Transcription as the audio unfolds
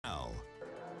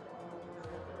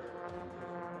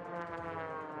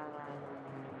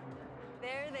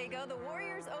they go. The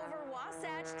Warriors over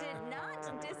Wasatch did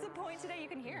not disappoint today. You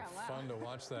can hear them. Wow. Fun to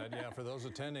watch that. Yeah, for those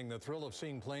attending, the thrill of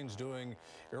seeing planes doing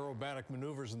aerobatic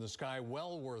maneuvers in the sky,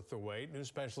 well worth the wait. New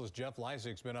Specialist Geoff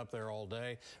Liesik's been up there all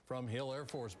day from Hill Air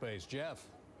Force Base. Jeff.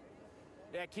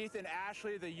 Yeah, Keith and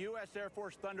Ashley, the U.S. Air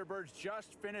Force Thunderbirds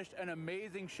just finished an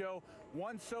amazing show.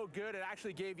 One so good, it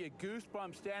actually gave you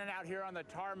goosebumps standing out here on the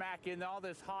tarmac in all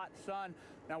this hot sun.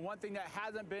 Now, one thing that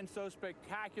hasn't been so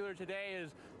spectacular today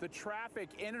is the traffic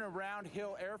in and around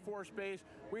Hill Air Force Base.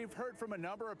 We've heard from a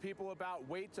number of people about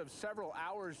waits of several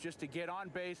hours just to get on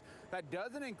base. That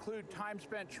doesn't include time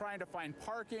spent trying to find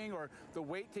parking or the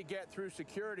wait to get through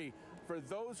security. For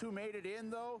those who made it in,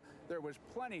 though, there was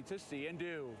plenty to see and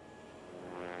do.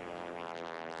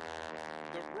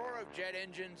 The roar of jet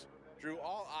engines drew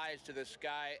all eyes to the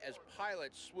sky as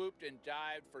pilots swooped and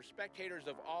dived for spectators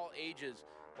of all ages,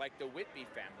 like the Whitby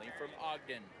family from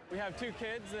Ogden. We have two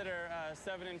kids that are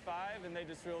 7 and 5, and they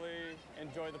just really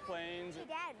enjoy the planes. Hey,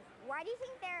 Dad, why do you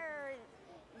think there are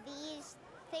these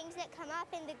things that come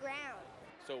up in the ground?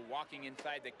 So walking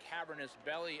inside the cavernous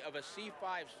belly of a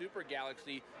C5 super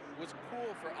galaxy was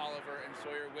cool for Oliver and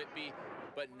Sawyer Whitby,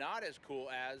 but not as cool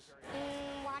as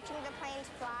watching the planes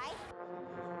fly.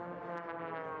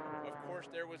 Of course,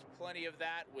 there was plenty of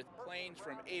that, with planes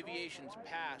from aviation's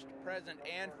past, present,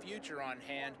 and future on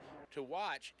hand to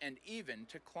watch and even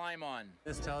to climb on.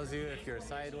 This tells you if you're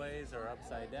sideways or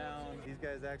upside down. These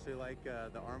guys actually like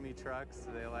the Army trucks.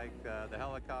 They like the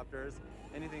helicopters.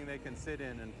 Anything they can sit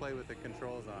in and play with the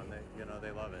controls on,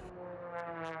 they love it.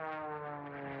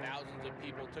 Thousands of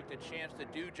people took the chance to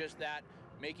do just that,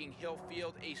 making Hill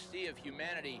Field a sea of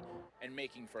humanity and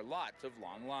making for lots of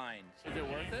long lines. Is it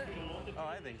worth it? Oh,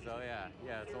 I think so, yeah.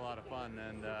 Yeah, it's a lot of fun,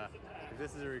 and if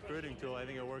this is a recruiting tool, I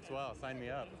think it works well. Sign me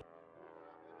up.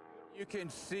 You can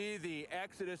see the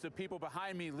exodus of people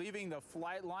behind me leaving the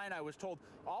flight line. I was told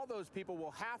all those people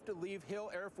will have to leave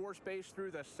Hill Air Force Base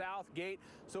through the south gate.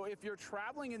 So if you're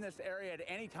traveling in this area at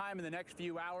any time in the next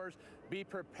few hours, be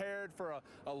prepared for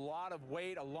a lot of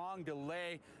wait, a long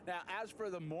delay. Now, as for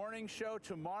the morning show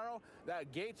tomorrow, the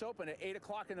gates open at 8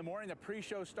 o'clock in the morning. The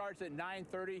pre-show starts at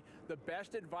 9:30. The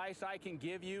best advice I can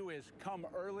give you is come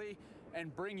early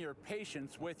and bring your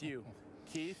patience with you.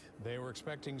 Keith? They were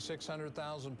expecting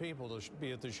 600,000 people to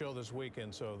be at the show this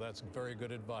weekend, so that's very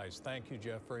good advice. Thank you,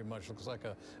 Jeff, very much. Looks like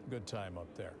a good time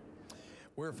up there.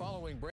 We're following